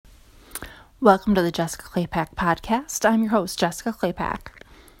Welcome to the Jessica Claypack podcast. I'm your host, Jessica Claypack.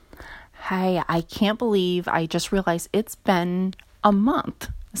 Hi, I can't believe I just realized it's been a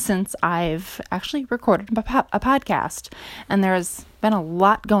month since I've actually recorded a podcast, and there's been a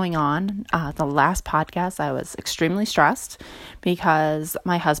lot going on. The last podcast, I was extremely stressed because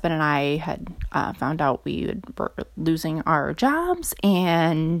my husband and I had found out we were losing our jobs,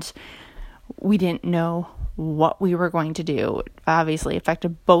 and we didn't know what we were going to do. It obviously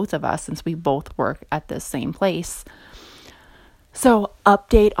affected both of us since we both work at the same place. So,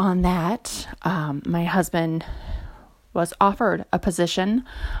 update on that. My husband was offered a position,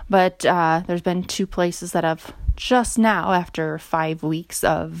 but there's been two places that have just now, after 5 weeks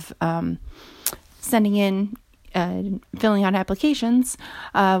of sending in, filling out applications,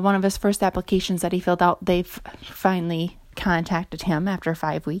 one of his first applications that he filled out, they've finally contacted him after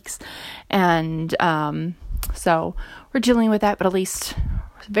 5 weeks. And so we're dealing with that, but at least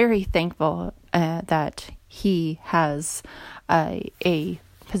very thankful that he has a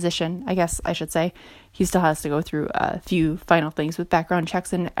position, I guess I should say. He still has to go through a few final things with background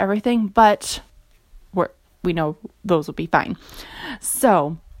checks and everything, but we know those will be fine.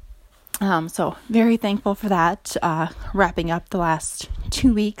 So very thankful for that. Wrapping up the last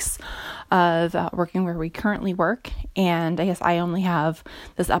 2 weeks of working where we currently work. And I guess I only have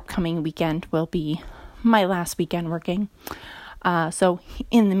this upcoming weekend will be my last weekend working. So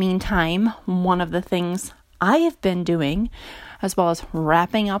in the meantime, one of the things I have been doing, as well as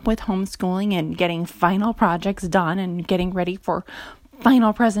wrapping up with homeschooling and getting final projects done and getting ready for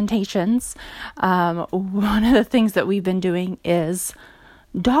final presentations, one of the things that we've been doing is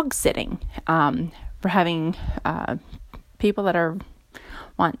dog sitting. We're having people that are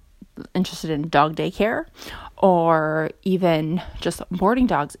interested in dog daycare or even just boarding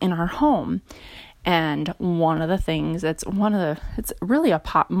dogs in our home. And one of the things it's really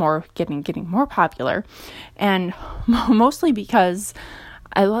getting more popular, and mostly because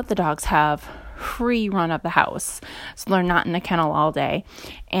I let the dogs have free run of the house, so they're not in a kennel all day,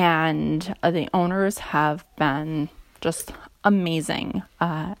 and the owners have been just amazing.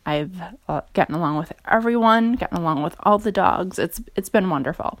 I've gotten along with everyone, gotten along with all the dogs. It's been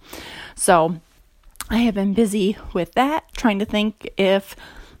wonderful. So I have been busy with that, trying to think if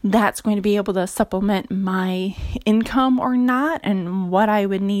that's going to be able to supplement my income or not, and what I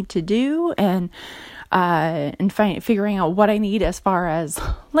would need to do, and figuring out what I need as far as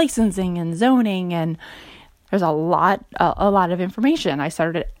licensing and zoning. And there's a lot of information. I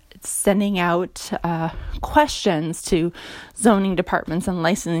started sending out questions to zoning departments and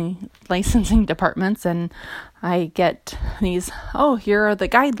licensing departments, and I get these, here are the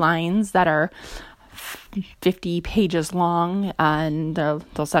guidelines that are 50 pages long, and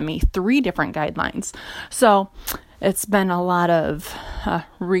they'll send me 3 different guidelines. So it's been a lot of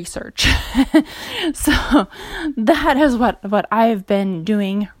research. So that is what I've been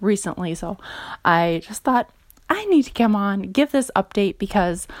doing recently. So I just thought I need to come on, give this update,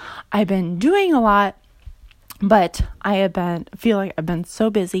 because I've been doing a lot, but feel like I've been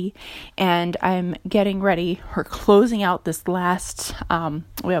so busy, and I'm getting ready. We're closing out this last,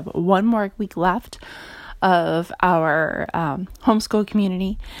 we have 1 more week left of our homeschool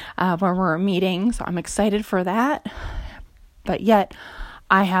community where we're meeting. So I'm excited for that. But yet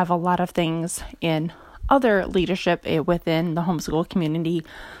I have a lot of things in other leadership within the homeschool community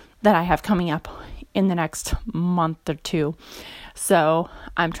that I have coming up in the next month or 2. So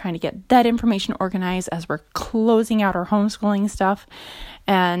I'm trying to get that information organized as we're closing out our homeschooling stuff.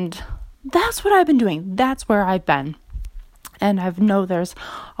 And that's what I've been doing. That's where I've been. And I know there's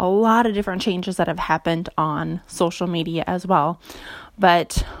a lot of different changes that have happened on social media as well.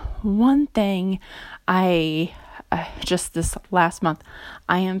 But one thing just this last month,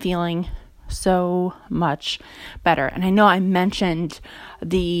 I am feeling so much better. And I know I mentioned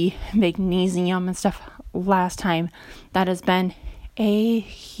the magnesium and stuff last time. That has been a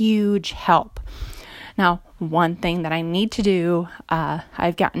huge help. Now, one thing that I need to do,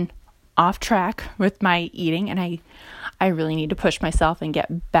 I've gotten off track with my eating, and I really need to push myself and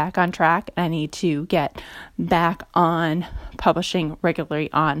get back on track. I need to get back on publishing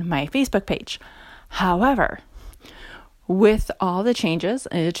regularly on my Facebook page. However, with all the changes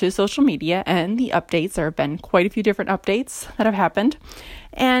to social media and the updates, there have been quite a few different updates that have happened.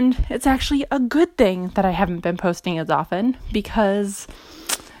 And it's actually a good thing that I haven't been posting as often, because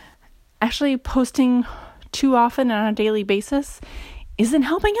actually posting too often on a daily basis isn't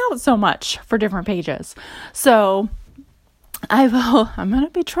helping out so much for different pages. So I'm going to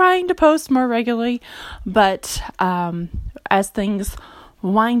be trying to post more regularly, but as things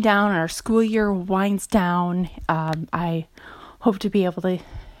wind down and our school year winds down, I hope to be able to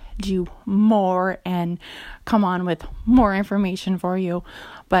do more and come on with more information for you.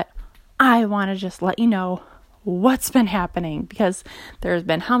 But I want to just let you know what's been happening, because there's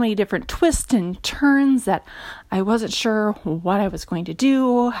been how many different twists and turns that I wasn't sure what I was going to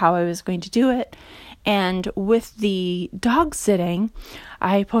do, how I was going to do it. And with the dog sitting,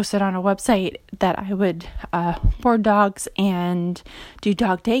 I posted on a website that I would board dogs and do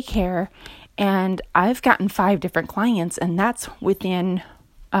dog daycare. And I've gotten 5 different clients, and that's within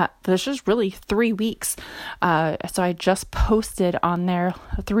this is really 3 weeks. So I just posted on there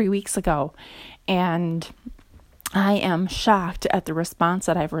 3 weeks ago, and I am shocked at the response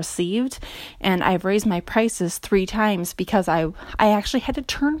that I've received, and I've raised my prices 3 times because I actually had to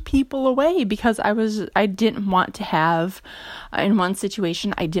turn people away because I didn't want to have, in one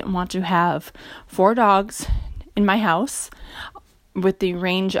situation, I didn't want to have 4 dogs in my house with the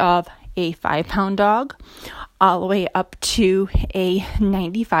range of a 5-pound dog all the way up to a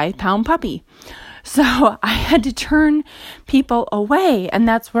 95-pound puppy. So I had to turn people away, and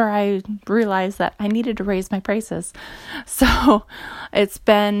that's where I realized that I needed to raise my prices. So it's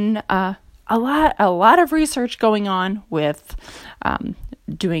been a lot of research going on with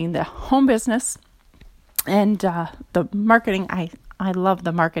doing the home business and the marketing. I love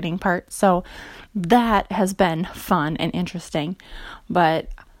the marketing part, so that has been fun and interesting. But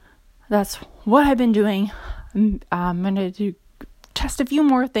that's what I've been doing. I'm going to test a few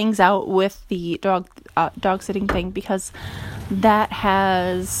more things out with the dog sitting thing, because that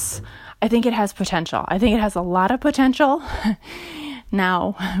I think it has potential. I think it has a lot of potential.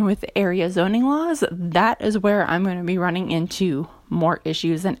 Now, with area zoning laws, that is where I'm going to be running into more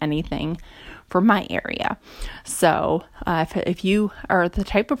issues than anything for my area. So if you are the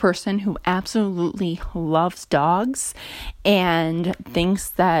type of person who absolutely loves dogs and thinks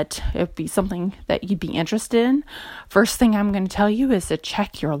that it'd be something that you'd be interested in, first thing I'm going to tell you is to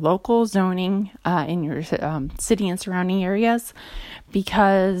check your local zoning in your city and surrounding areas,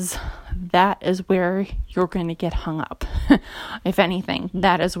 because that is where you're going to get hung up. If anything,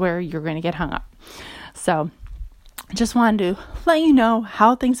 that is where you're going to get hung up. So just wanted to let you know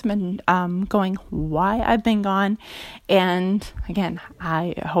how things have been going, why I've been gone. And again,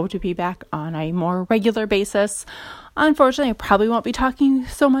 I hope to be back on a more regular basis. Unfortunately, I probably won't be talking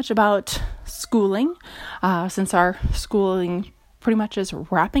so much about schooling since our schooling pretty much is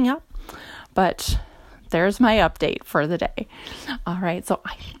wrapping up. But there's my update for the day. All right, so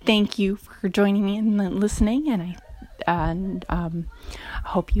I thank you for joining me and listening, and I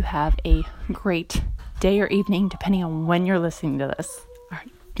hope you have a great day or evening, depending on when you're listening to this. All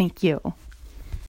right, thank you.